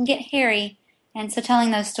get hairy, and so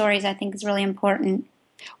telling those stories, I think, is really important.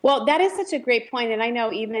 Well, that is such a great point. And I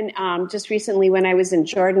know even just recently when I was in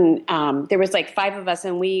Jordan, there was like 5 of us,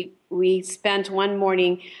 and we spent one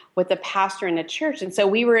morning with the pastor in the church. And so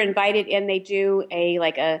we were invited in. They do a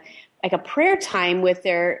prayer time with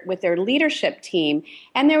their leadership team.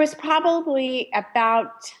 And there was probably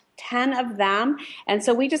about 10 of them. And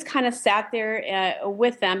so we just kind of sat there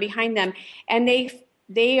with them, behind them. And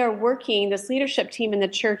they are working, this leadership team in the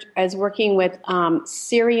church is working with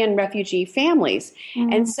Syrian refugee families.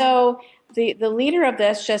 Mm-hmm. And so the leader of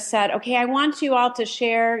this just said, okay, I want you all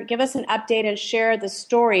to give us an update and share the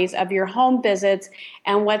stories of your home visits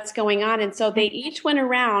and what's going on. And so they each went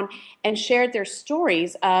around and shared their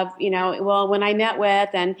stories of, when I met with,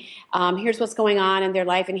 and here's what's going on in their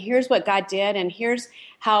life, and here's what God did, and here's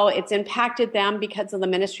how it's impacted them because of the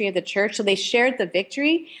ministry of the church. So they shared the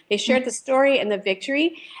victory, they shared the story and the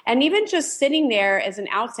victory. And even just sitting there as an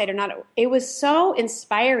outsider, it was so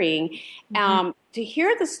inspiring to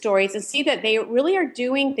hear the stories and see that they really are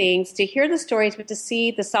doing things, to hear the stories, but to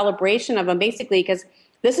see the celebration of them, basically, because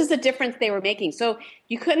this is the difference they were making. So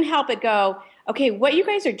you couldn't help but go, okay, what you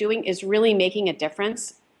guys are doing is really making a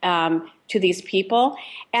difference to these people.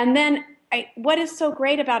 And then what is so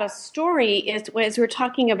great about a story is, as we're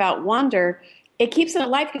talking about wonder, it keeps it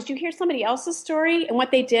alive because you hear somebody else's story and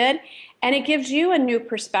what they did, and it gives you a new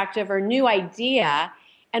perspective or new idea.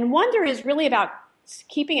 And wonder is really about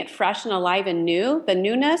keeping it fresh and alive and new, the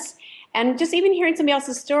newness. And just even hearing somebody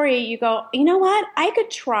else's story, you go, you know what? I could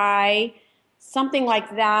try something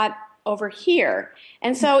like that over here.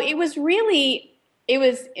 And so it was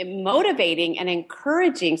motivating and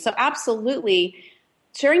encouraging. So absolutely,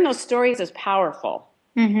 sharing those stories is powerful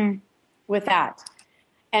with that.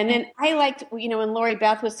 And then I liked, when Lori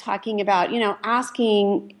Beth was talking about,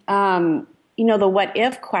 asking, the what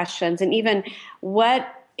if questions, and even what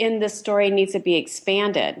in the story needs to be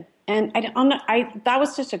expanded. And that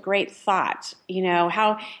was just a great thought,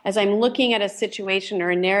 how, as I'm looking at a situation or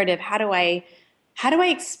a narrative, how do I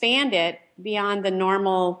expand it beyond the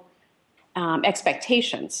normal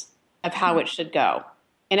expectations of how it should go?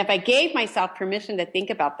 And if I gave myself permission to think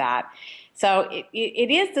about that, so it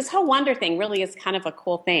is, this whole wonder thing really is kind of a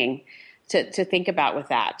cool thing to think about with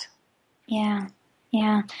that. Yeah.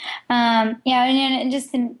 Yeah. And it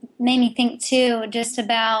just made me think too, just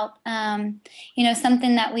about,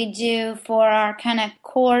 something that we do for our kind of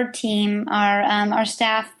core team, our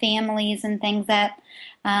staff families and things, that,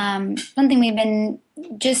 something we've been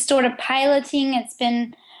just sort of piloting. It's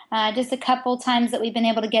been, just a couple times that we've been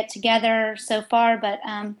able to get together so far, but,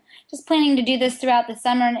 just planning to do this throughout the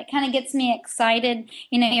summer, and it kind of gets me excited.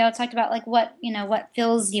 You all talked about like what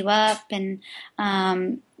fills you up, and,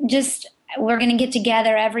 we're going to get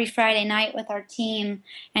together every Friday night with our team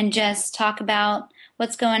and just talk about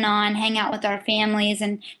what's going on, hang out with our families,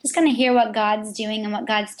 and just kind of hear what God's doing and what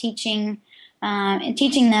God's teaching and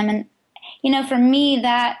teaching them. And, for me,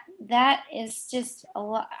 that is just a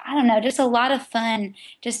lot, just a lot of fun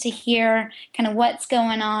just to hear kind of what's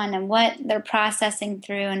going on and what they're processing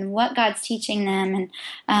through and what God's teaching them.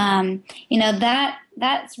 And,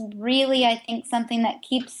 that's really, I think, something that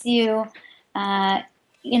keeps you,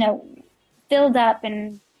 filled up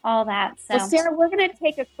and all that. So, well, Sarah, we're going to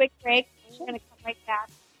take a quick break. We're going to come right back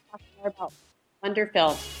and talk more about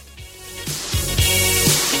Wonderfilled.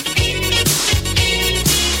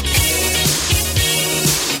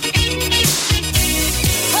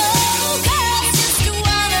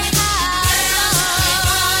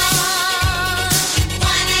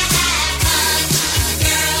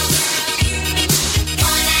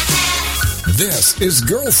 This is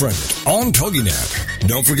Girlfriended on TogiNet.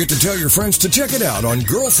 Don't forget to tell your friends to check it out on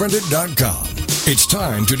girlfriended.com. It's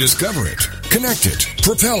time to discover it, connect it,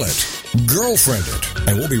 propel it, Girlfriended.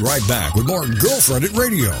 And we'll be right back with more Girlfriended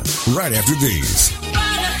Radio right after these.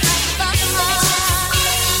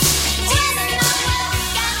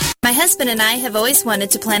 My husband and I have always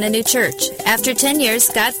wanted to plant a new church. After 10 years,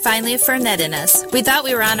 God finally affirmed that in us. We thought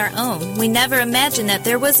we were on our own. We never imagined that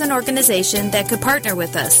there was an organization that could partner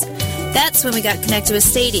with us. That's when we got connected with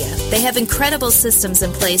Stadia. They have incredible systems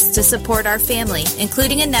in place to support our family,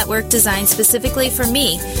 including a network designed specifically for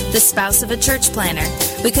me, the spouse of a church planner.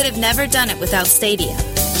 We could have never done it without Stadia.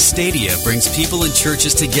 Stadia brings people and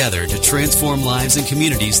churches together to transform lives and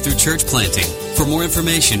communities through church planting. For more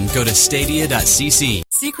information, go to stadia.cc.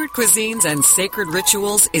 Secret Cuisines and Sacred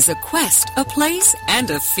Rituals is a quest, a place, and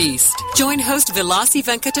a feast. Join host Vilasi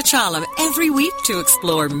Venkatachalam every week to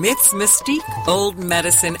explore myths, mystique, old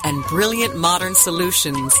medicine, and brilliant modern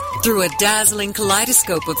solutions through a dazzling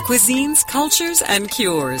kaleidoscope of cuisines, cultures, and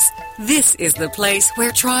cures. This is the place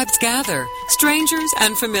where tribes gather, strangers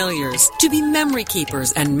and familiars, to be memory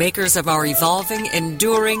keepers and makers of our evolving,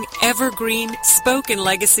 enduring, evergreen, spoken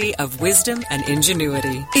legacy of wisdom and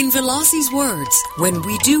ingenuity. In Vilasi's words, when we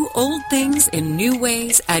We do old things in new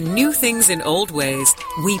ways and new things in old ways.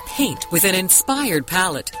 We paint with an inspired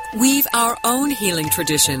palette, weave our own healing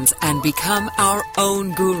traditions, and become our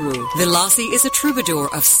own guru. Vilasi is a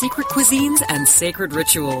troubadour of secret cuisines and sacred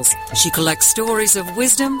rituals. She collects stories of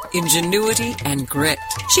wisdom, ingenuity, and grit.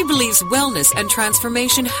 She believes wellness and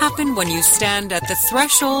transformation happen when you stand at the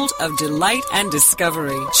threshold of delight and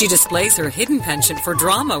discovery. She displays her hidden penchant for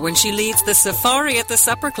drama when she leads the safari at the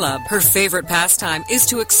supper club. Her favorite pastime is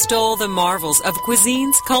to extol the marvels of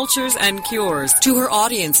cuisines, cultures, and cures. To her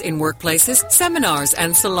audience in workplaces, seminars,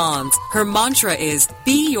 and salons, her mantra is,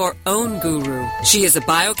 be your own guru. She is a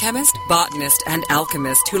biochemist, botanist, and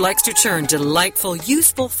alchemist who likes to churn delightful,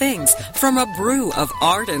 useful things from a brew of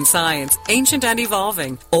art and science, ancient and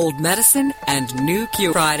evolving, old medicine, and new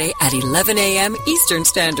cure. Friday at 11 a.m. Eastern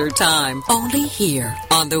Standard Time. Only here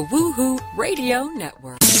on the Woohoo Radio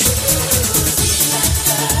Network.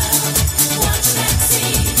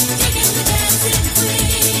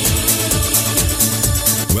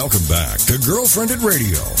 Welcome back to Girlfriended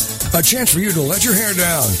Radio. A chance for you to let your hair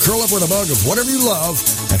down, curl up with a mug of whatever you love,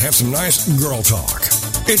 and have some nice girl talk.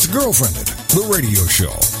 It's Girlfriended, the radio show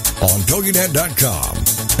on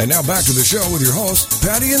TogiNet.com. And now back to the show with your hosts,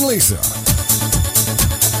 Patty and Lisa.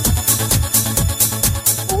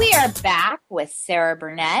 We are back with Sarah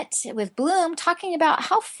Burnett with Bloom, talking about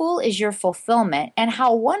how full is your fulfillment and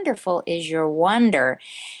how wonderful is your wonder.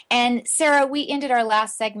 And Sarah, we ended our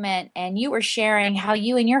last segment and you were sharing how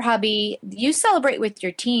you and your hubby, you celebrate with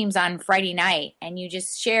your teams on Friday night and you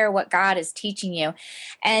just share what God is teaching you.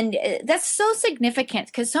 And that's so significant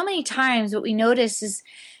because so many times what we notice is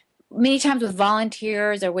many times with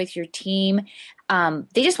volunteers or with your team,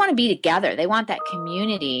 they just want to be together. They want that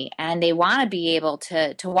community and they want to be able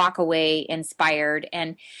to walk away inspired.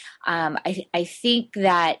 And I think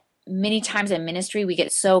that many times in ministry, we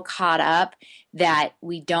get so caught up that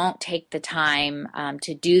we don't take the time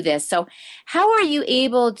to do this. So how are you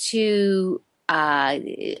able to,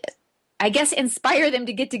 I guess, inspire them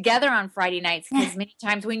to get together on Friday nights? Because many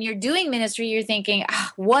times when you're doing ministry, you're thinking,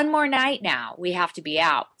 one more night now, we have to be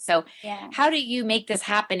out. So how do you make this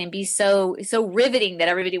happen and be so riveting that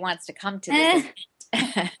everybody wants to come to this?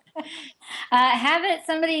 Have it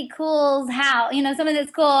somebody cool's house, somebody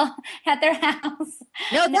that's cool at their house.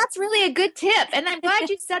 No, that's really a good tip. And I'm glad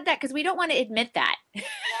you said that because we don't want to admit that.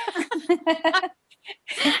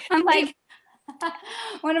 I'm like,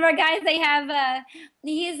 one of our guys, they have,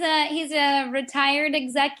 he's a retired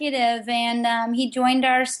executive and he joined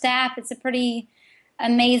our staff. It's a pretty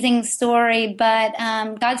amazing story, but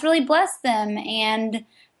God's really blessed them and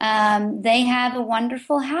they have a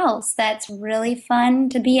wonderful house that's really fun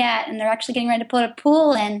to be at, and they're actually getting ready to put a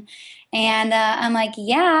pool in. And I'm like,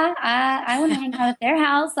 I want to hang out at their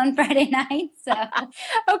house on Friday night. So,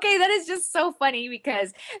 okay, that is just so funny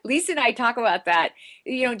because Lisa and I talk about that.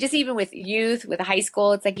 Just even with youth, with high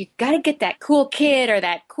school, it's like you got to get that cool kid or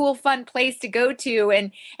that cool fun place to go to,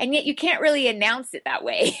 and yet you can't really announce it that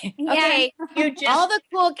way. Okay, all the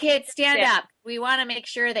cool kids stand up. We want to make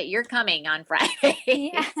sure that you're coming on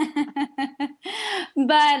Friday.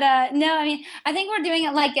 But no, I think we're doing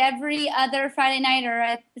it like every other Friday night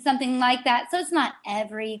or something like that. So it's not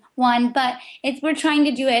every one, but we're trying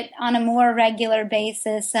to do it on a more regular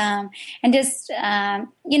basis. And just,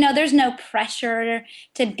 there's no pressure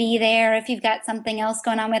to be there if you've got something else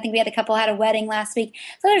going on. I think we had a couple had a wedding last week.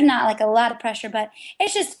 So there's not like a lot of pressure, but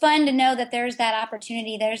it's just fun to know that there's that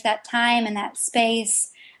opportunity, there's that time and that space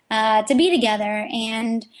to be together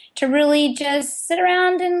and to really just sit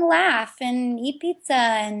around and laugh and eat pizza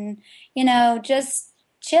and, just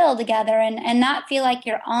chill together and not feel like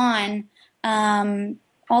you're on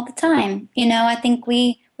all the time. I think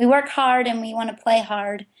we work hard and we want to play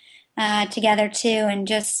hard together too and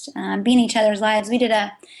just be in each other's lives. We did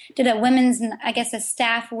a women's, a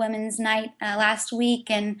staff women's night last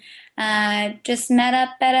week and just met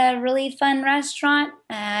up at a really fun restaurant,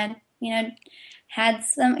 had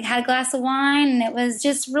a glass of wine, and it was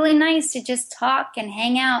just really nice to just talk and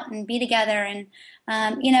hang out and be together. And,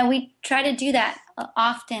 we try to do that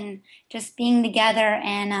often, just being together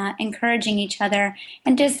and encouraging each other.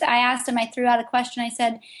 And I asked him, I threw out a question. I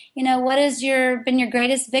said, what has been your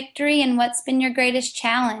greatest victory and what's been your greatest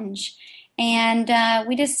challenge? And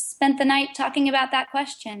we just spent the night talking about that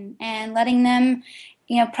question and letting them,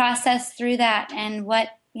 process through that and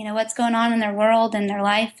what's going on in their world and their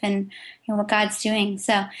life and what God's doing.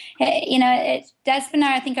 So, that's been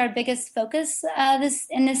our biggest focus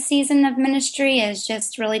in this season of ministry is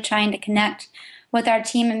just really trying to connect with our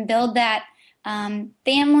team and build that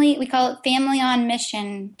family. We call it family on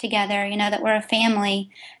mission together, that we're a family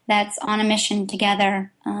that's on a mission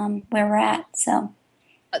together where we're at. So,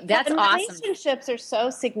 That's awesome. Relationships are so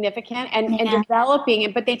significant and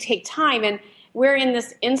developing, but they take time. And we're in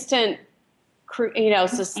this instant,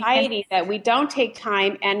 society that we don't take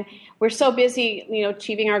time, and we're so busy,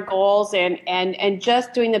 achieving our goals and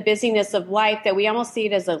just doing the busyness of life that we almost see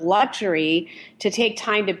it as a luxury to take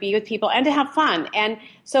time to be with people and to have fun. And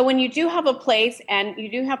so when you do have a place and you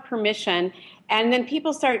do have permission, and then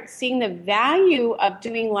people start seeing the value of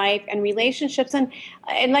doing life and relationships. And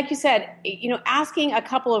like you said, asking a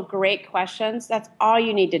couple of great questions, that's all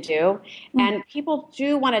you need to do. Mm-hmm. And people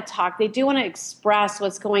do want to talk. They do want to express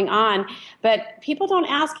what's going on. But people don't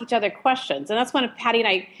ask each other questions. And that's when Patty and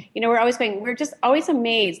I, we're just always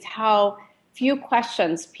amazed how few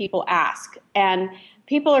questions people ask. And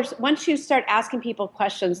people are, once you start asking people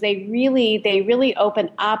questions, they really open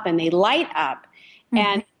up and they light up. Mm-hmm.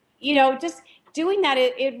 And, just doing that,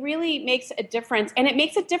 it really makes a difference. And it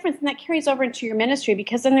makes a difference, and that carries over into your ministry,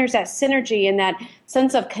 because then there's that synergy and that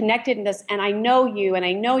sense of connectedness. And I know you, and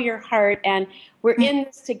I know your heart, and we're in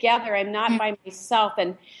this together. I'm not by myself.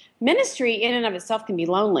 And ministry in and of itself can be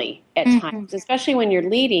lonely at times, especially when you're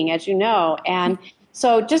leading, as you know. And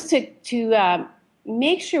so just to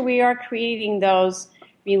make sure we are creating those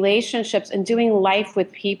relationships and doing life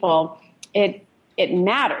with people, it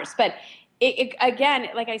matters. But it again,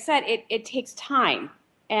 like I said, it takes time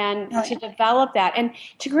and to develop that and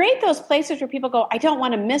to create those places where people go, I don't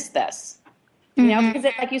want to miss this, because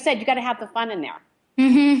like you said, you got to have the fun in there.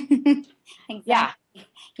 Mm-hmm. Exactly. Yeah.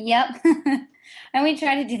 Yep. And we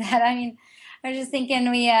try to do that. I mean, I was just thinking,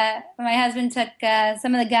 my husband took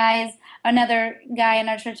some of the guys. Another guy in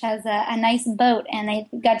our church has a nice boat, and they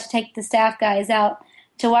got to take the staff guys out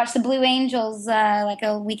to watch the Blue Angels like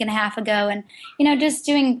a week and a half ago, and just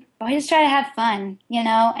try to have fun,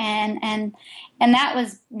 and that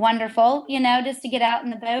was wonderful, just to get out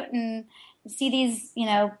in the boat and see these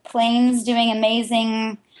planes doing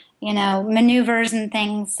amazing maneuvers and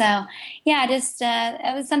things. So yeah, just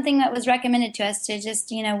it was something that was recommended to us to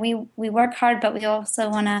just we work hard, but we also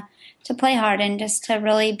want to play hard and just to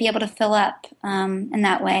really be able to fill up in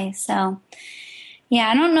that way. So. Yeah,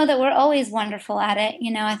 I don't know that we're always wonderful at it.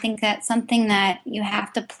 I think that's something that you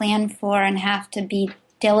have to plan for and have to be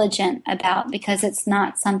diligent about, because it's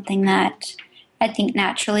not something that I think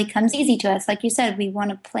naturally comes easy to us. Like you said, we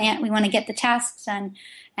want to plan, we want to get the tasks done.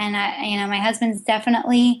 And my husband's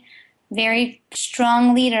definitely very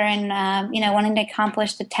strong leader in wanting to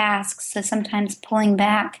accomplish the tasks. So sometimes pulling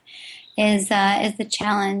back is the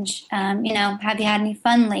challenge. Have you had any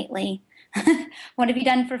fun lately? What have you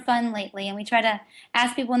done for fun lately? And we try to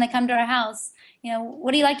ask people when they come to our house,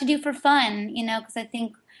 what do you like to do for fun? Because I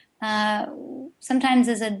think sometimes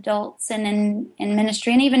as adults and in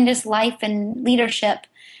ministry and even just life and leadership,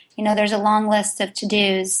 there's a long list of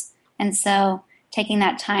to-dos. And so taking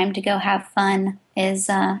that time to go have fun is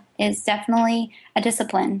definitely a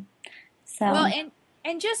discipline. So. Well,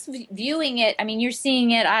 and just viewing it, I mean, you're seeing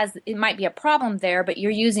it as it might be a problem there, but you're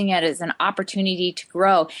using it as an opportunity to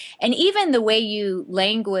grow. And even the way you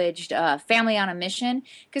languaged family on a mission,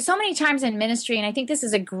 because so many times in ministry, and I think this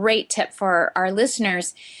is a great tip for our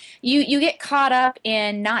listeners, you get caught up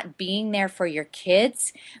in not being there for your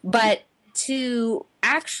kids, but to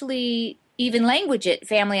actually even language it,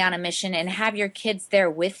 family on a mission, and have your kids there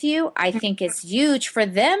with you, I think is huge for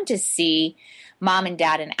them to see mom and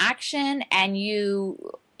dad in action, and you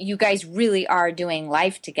guys really are doing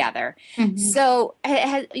life together. Mm-hmm. So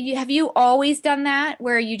have you always done that,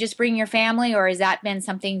 where you just bring your family, or has that been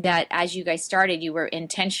something that as you guys started, you were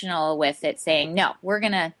intentional with it, saying, no, we're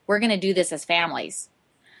gonna do this as families?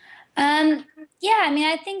 Yeah, I mean,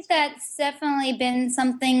 I think that's definitely been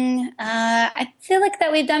something I feel like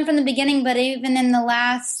that we've done from the beginning, but even in the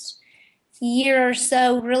last year or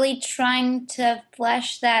so, really trying to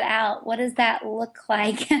flesh that out. What does that look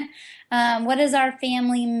like? What is our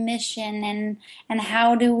family mission, and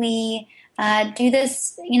how do we do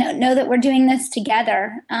this, know that we're doing this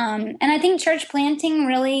together? And I think church planting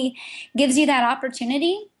really gives you that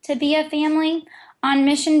opportunity to be a family on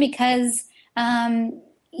mission, because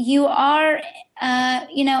you are,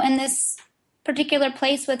 in this particular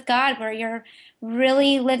place with God where you're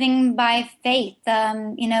really living by faith,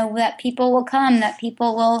 that people will come, that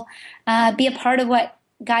people will be a part of what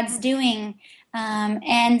God's doing.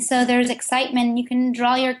 And so there's excitement. You can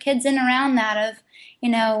draw your kids in around that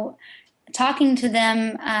of, talking to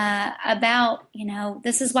them about,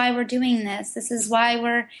 this is why we're doing this. This is why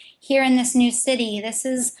we're here in this new city. This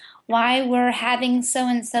is why we're having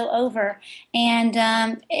so-and-so over. And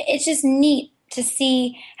it's just neat to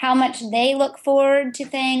see how much they look forward to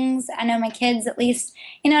things. I know my kids, at least,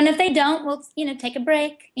 and if they don't, we'll, take a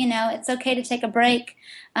break. It's okay to take a break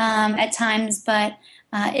at times, but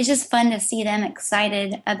it's just fun to see them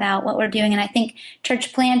excited about what we're doing. And I think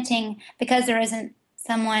church planting, because there isn't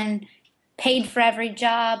someone paid for every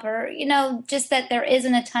job, or, just that there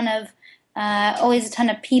isn't always a ton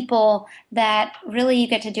of people, that really you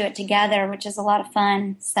get to do it together, which is a lot of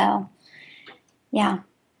fun. So, yeah.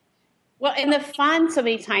 Well, and the fun so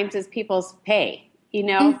many times is people's pay.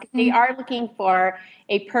 They are looking for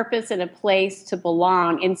a purpose and a place to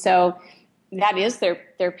belong. And so that is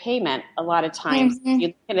their payment a lot of times. You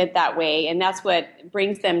look at it that way, and that's what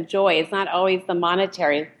brings them joy. It's not always the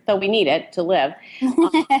monetary, though we need it to live.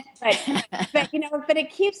 But it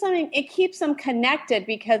keeps them connected,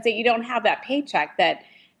 because you don't have that paycheck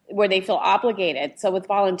where they feel obligated. So with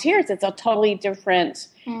volunteers, it's a totally different,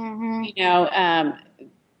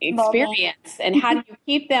 experience. And how do you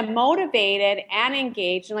keep them motivated and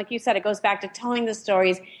engaged? And like you said, it goes back to telling the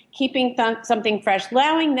stories, keeping something fresh,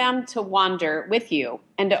 allowing them to wander with you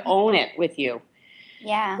and to own it with you.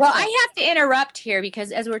 Yeah. Well, I have to interrupt here,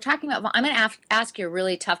 because as we're talking about, I'm going to ask you a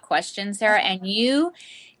really tough question, Sarah, and you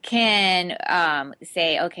can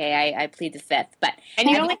say, okay, I plead the fifth. And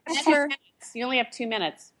you only have 2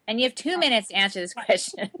 minutes. And you have 2 minutes to answer this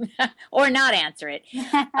question or not answer it.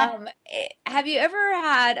 Have you ever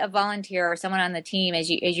had a volunteer or someone on the team as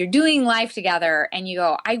you're doing life together and you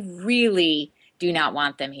go, I really do not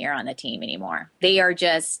want them here on the team anymore. They are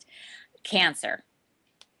just cancer.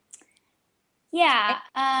 Yeah,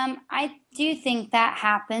 I do think that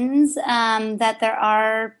happens, that there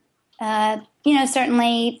are,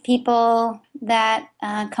 certainly people that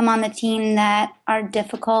come on the team that are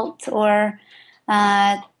difficult or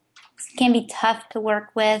can be tough to work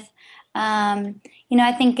with.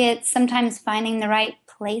 I think it's sometimes finding the right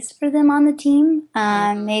place for them on the team,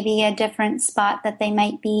 maybe a different spot that they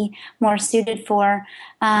might be more suited for.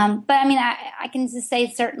 But I can just say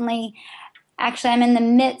certainly, actually, I'm in the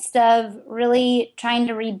midst of really trying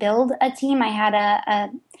to rebuild a team. I had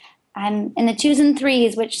I'm in the 2s and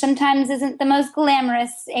 3s, which sometimes isn't the most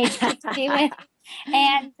glamorous age group to be with.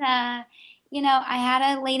 And, I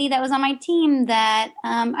had a lady that was on my team that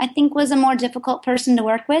I think was a more difficult person to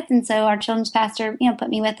work with. And so our children's pastor, put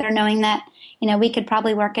me with her, knowing that, we could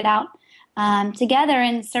probably work it out together.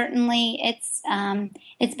 And certainly it's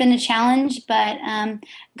been a challenge, but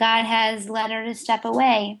God has led her to step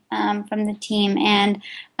away from the team. And,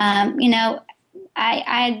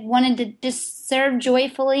 I wanted to just serve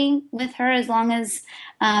joyfully with her as long as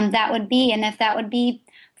that would be. And if that would be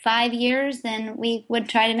 5 years, then we would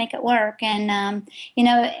try to make it work. And,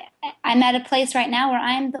 I'm at a place right now where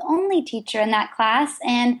I'm the only teacher in that class,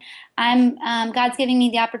 and God's giving me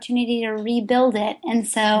the opportunity to rebuild it. And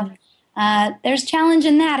so there's challenge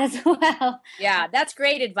in that as well. Yeah, that's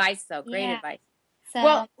great advice, though. Great advice. So,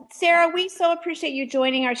 well, Sarah, we so appreciate you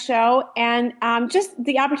joining our show, and just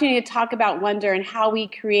the opportunity to talk about wonder and how we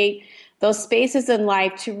create those spaces in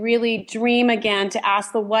life to really dream again, to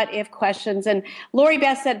ask the what-if questions. And Lori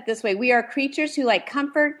Beth said it this way: we are creatures who like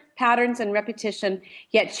comfort, patterns, and repetition,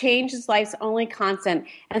 yet change is life's only constant.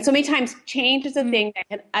 And so many times change is a thing that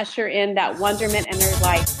can usher in that wonderment in our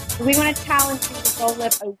life. So we want to challenge you to go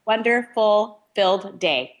live a wonderful, filled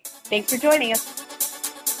day. Thanks for joining us.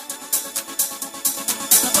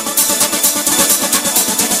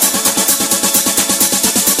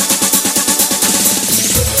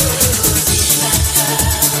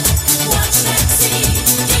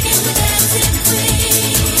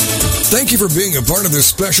 Thank you for being a part of this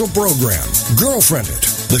special program, Girlfriended,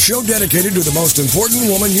 the show dedicated to the most important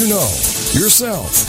woman you know, yourself.